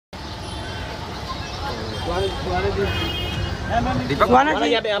सुहाना जी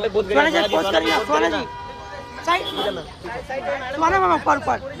यहाँ पे बहुत सुहाना जी पोस्ट करिए सुहाना जी साइड सुहाना मामा ऊपर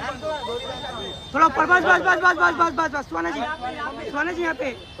थोड़ा ऊपर बस सुहाना जी यहाँ पे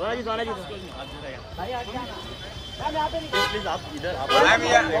सुहाना जी प्लीज आप इधर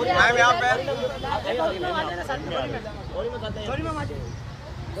मैम यहाँ पे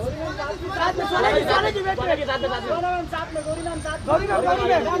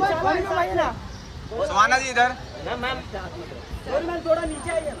सुहाना जी इधर मैम थोड़ा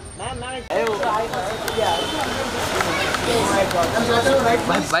नीचे आइए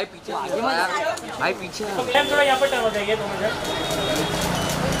भाई पीछे भाई पीछे मैम थोड़ा यहाँ पर टर्न हो जाएंगे 2 minute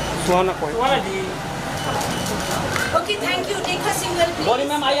Suhana ji okay thank you take a single बोली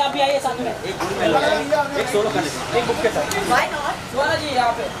मैम आइए आप भी आइए साथ में एक सोलो कर लेते एक बुक के साथ व्हाई नॉट सुहाना जी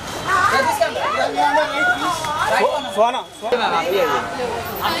यहाँ पे सुहाना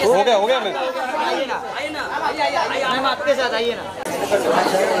हो गया मैम आइए मैम आपके साथ आइए ना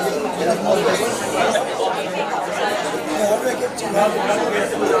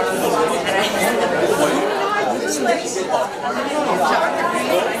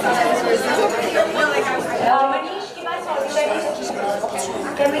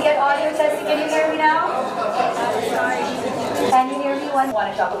Can we get audio testing? Can you hear me now? Can you hear me? Want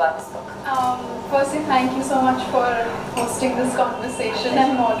to talk about this book? Firstly, thank you so much for hosting this conversation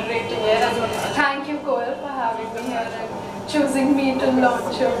and moderating it. And thank you, Cole, for having me here and choosing me to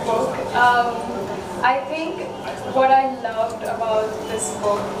launch your book. I think what I loved about this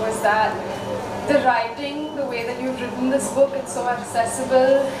book was that the writing, the way that you've written this book, it's so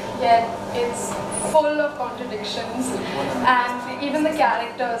accessible, yet it's full of contradictions. And even the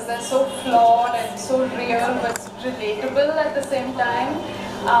characters, they're so flawed and so real, but relatable at the same time.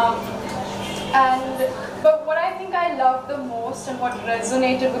 But what I think I loved the most and what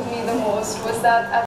resonated with me the most was that at